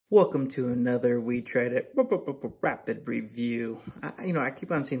Welcome to another We Tried It rapid review. I keep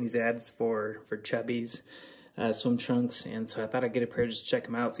on seeing these ads for Chubbies swim trunks, and so I thought I'd get a pair just to check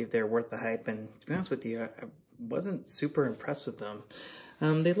them out, see if they're worth the hype. And to be honest with you, I wasn't super impressed with them.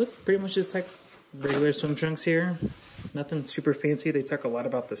 They look pretty much just like regular swim trunks here. Nothing super fancy. They talk a lot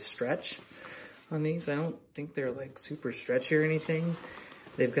about the stretch on these. I don't think they're like super stretchy or anything.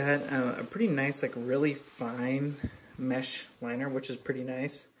 They've got a pretty nice, like really fine mesh liner, which is pretty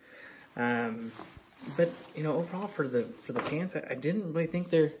nice. But overall for the pants, I didn't really think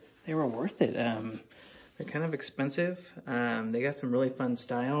they were worth it. They're kind of expensive. They got some really fun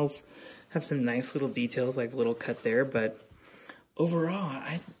styles, have some nice little details like the little cut there, but overall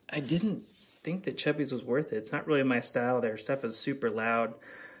I didn't think that Chubbies was worth it. It's not really my style. Their stuff is super loud.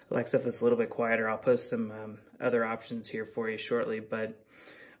 I like stuff that's a little bit quieter. I'll post some other options here for you shortly, but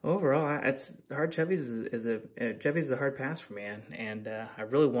overall, it's hard. Chubbies is a hard pass for me, and I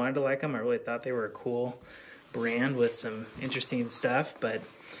really wanted to like them. I really thought they were a cool brand with some interesting stuff, but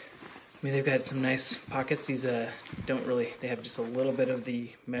I mean, they've got some nice pockets. These they have just a little bit of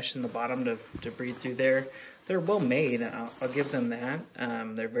the mesh in the bottom to breathe through there. They're well made, I'll give them that.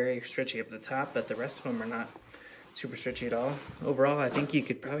 They're very stretchy up the top, but the rest of them are not super stretchy at all. Overall, I think you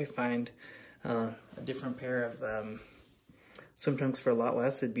could probably find a different pair of swim trunks for a lot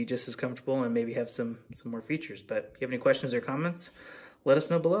less. It'd be just as comfortable and maybe have some more features. But if you have any questions or comments, let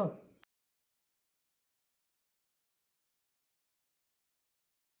us know below.